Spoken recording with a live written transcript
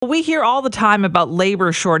We hear all the time about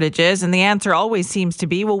labor shortages, and the answer always seems to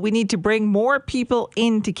be, well, we need to bring more people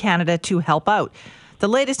into Canada to help out. The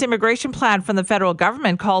latest immigration plan from the federal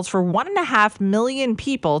government calls for 1.5 million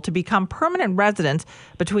people to become permanent residents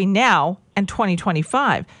between now and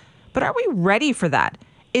 2025. But are we ready for that?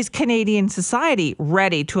 Is Canadian society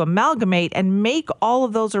ready to amalgamate and make all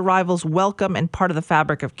of those arrivals welcome and part of the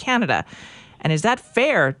fabric of Canada? And is that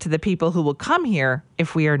fair to the people who will come here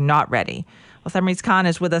if we are not ready? Well, Thamreez Khan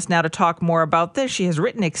is with us now to talk more about this. She has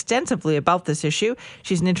written extensively about this issue.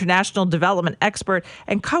 She's an international development expert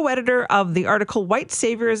and co-editor of the article White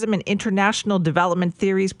Saviorism and International Development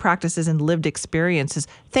Theories, Practices, and Lived Experiences.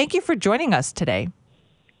 Thank you for joining us today.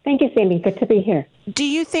 Thank you, Sandy. Good to be here. Do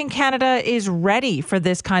you think Canada is ready for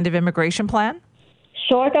this kind of immigration plan?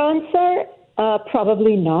 Short answer,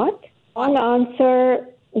 probably not. Long answer,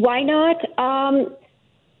 why not?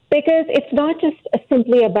 Because it's not just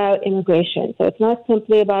simply about immigration. So it's not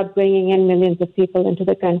simply about bringing in millions of people into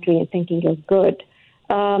the country and thinking you're good.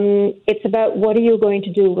 It's about what are you going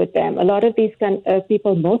to do with them. A lot of these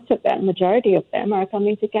people, most of them, majority of them, are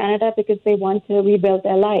coming to Canada because they want to rebuild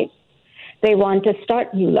their lives. They want to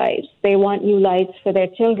start new lives. They want new lives for their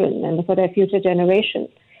children and for their future generations.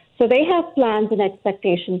 So they have plans and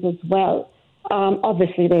expectations as well.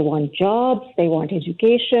 Obviously, they want jobs, they want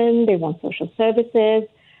education, they want social services.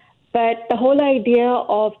 But the whole idea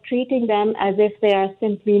of treating them as if they are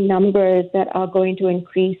simply numbers that are going to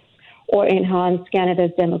increase or enhance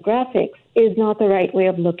Canada's demographics is not the right way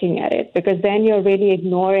of looking at it, because then you're really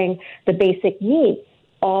ignoring the basic needs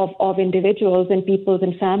of individuals and peoples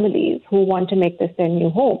and families who want to make this their new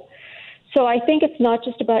home. So I think it's not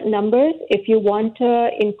just about numbers. If you want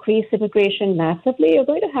to increase immigration massively, you're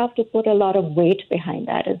going to have to put a lot of weight behind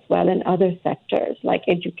that as well in other sectors like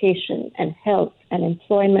education and health and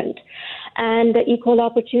employment and equal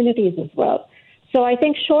opportunities as well. So I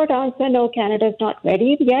think short answer, no, Canada is not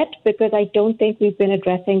ready yet, because I don't think we've been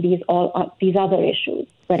addressing these other issues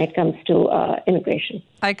when it comes to immigration.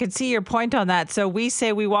 I could see your point on that. So we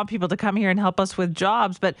say we want people to come here and help us with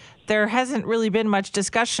jobs, but there hasn't really been much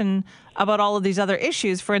discussion about all of these other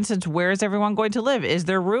issues. For instance, where is everyone going to live? Is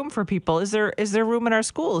there room for people? Is there room in our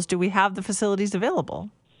schools? Do we have the facilities available?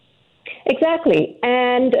 Exactly.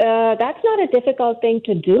 And that's not a difficult thing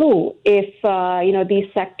to do if,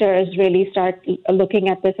 these sectors really start looking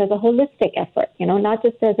at this as a holistic effort, not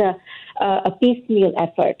just as a piecemeal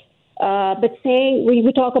effort. But saying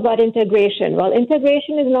we talk about integration. Well,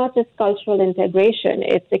 integration is not just cultural integration.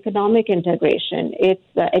 It's economic integration. It's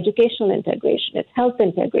educational integration. It's health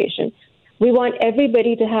integration. We want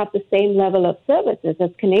everybody to have the same level of services as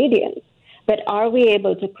Canadians. But are we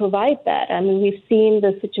able to provide that? I mean, we've seen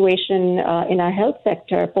the situation in our health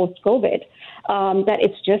sector post-COVID, that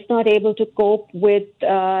it's just not able to cope with,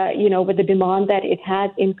 with the demand that it has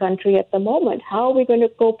in country at the moment. How are we going to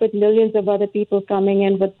cope with millions of other people coming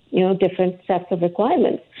in with, different sets of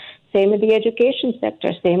requirements? Same in the education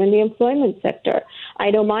sector, same in the employment sector. I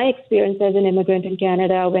know my experience as an immigrant in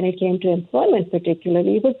Canada when it came to employment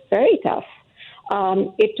particularly was very tough.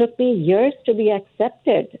 It took me years to be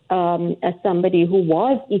accepted as somebody who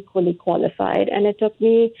was equally qualified, and it took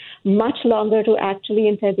me much longer to actually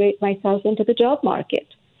integrate myself into the job market.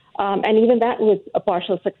 And even that was a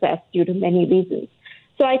partial success due to many reasons.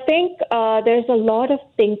 So I think there's a lot of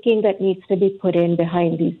thinking that needs to be put in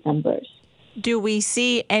behind these numbers. Do we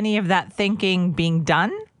see any of that thinking being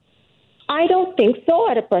done? I don't think so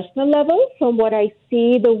at a personal level. From what I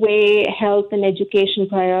see, the way health and education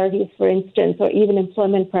priorities, for instance, or even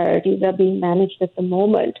employment priorities are being managed at the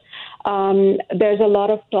moment, there's a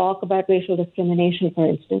lot of talk about racial discrimination, for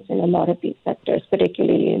instance, in a lot of these sectors,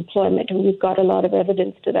 particularly employment. And we've got a lot of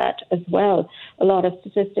evidence to that as well. A lot of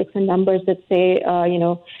statistics and numbers that say,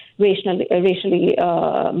 racially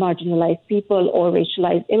marginalized people or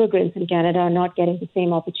racialized immigrants in Canada are not getting the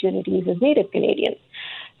same opportunities as Native Canadians.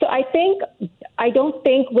 So I don't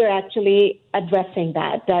think we're actually addressing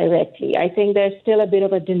that directly. I think there's still a bit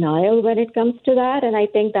of a denial when it comes to that, and I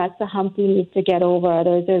think that's a hump we need to get over.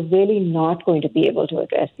 Otherwise, they're really not going to be able to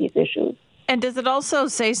address these issues. And does it also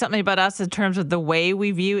say something about us in terms of the way we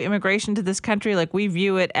view immigration to this country? Like, we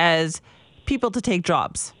view it as people to take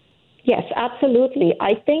jobs. Yes, absolutely.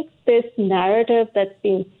 I think this narrative that's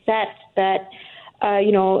being set that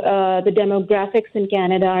the demographics in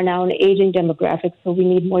Canada are now an aging demographic, so we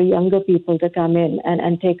need more younger people to come in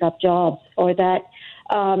and take up jobs, or that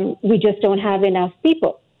we just don't have enough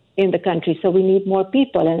people in the country, so we need more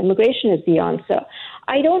people, and immigration is the answer.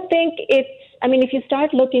 I don't think it's I mean, if you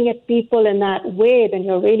start looking at people in that way, then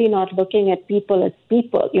you're really not looking at people as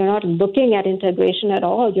people. You're not looking at integration at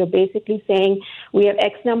all. You're basically saying we have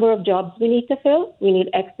X number of jobs we need to fill. We need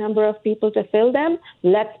X number of people to fill them.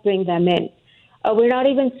 Let's bring them in. We're not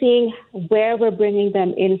even seeing where we're bringing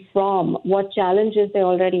them in from, what challenges they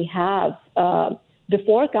already have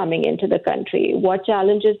before coming into the country, what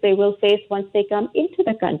challenges they will face once they come into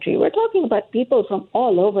the country. We're talking about people from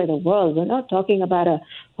all over the world. We're not talking about a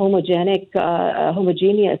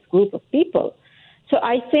homogeneous group of people. So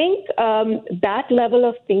I think that level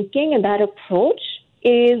of thinking and that approach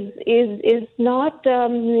is not,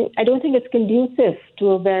 I don't think it's conducive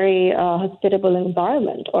to a very hospitable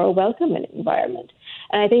environment or a welcoming environment.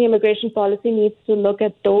 And I think immigration policy needs to look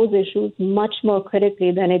at those issues much more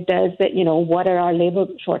critically than it does that, what are our labor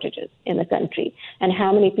shortages in the country and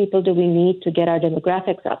how many people do we need to get our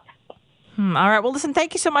demographics up. All right. Well, listen,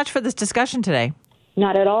 thank you so much for this discussion today.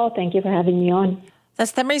 Not at all. Thank you for having me on.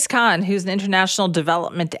 That's Thamriz Khan, who's an international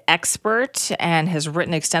development expert and has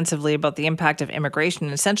written extensively about the impact of immigration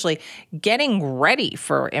and essentially getting ready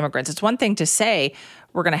for immigrants. It's one thing to say,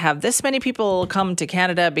 we're going to have this many people come to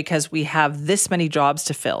Canada because we have this many jobs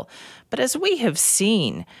to fill. But as we have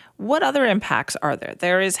seen, what other impacts are there?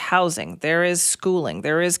 There is housing, there is schooling,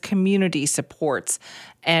 there is community supports,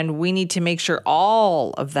 and we need to make sure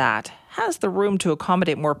all of that has the room to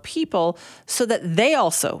accommodate more people so that they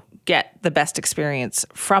also get the best experience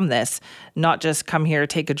from this, not just come here,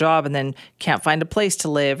 take a job, and then can't find a place to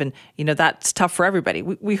live. And, that's tough for everybody.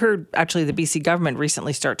 We heard actually the BC government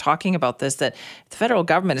recently start talking about this, that if the federal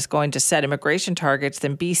government is going to set immigration targets,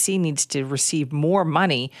 then BC needs to receive more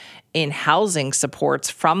money in housing supports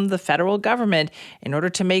from the federal government in order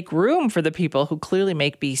to make room for the people who clearly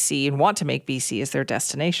make BC and want to make BC as their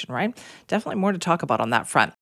destination, right? Definitely more to talk about on that front.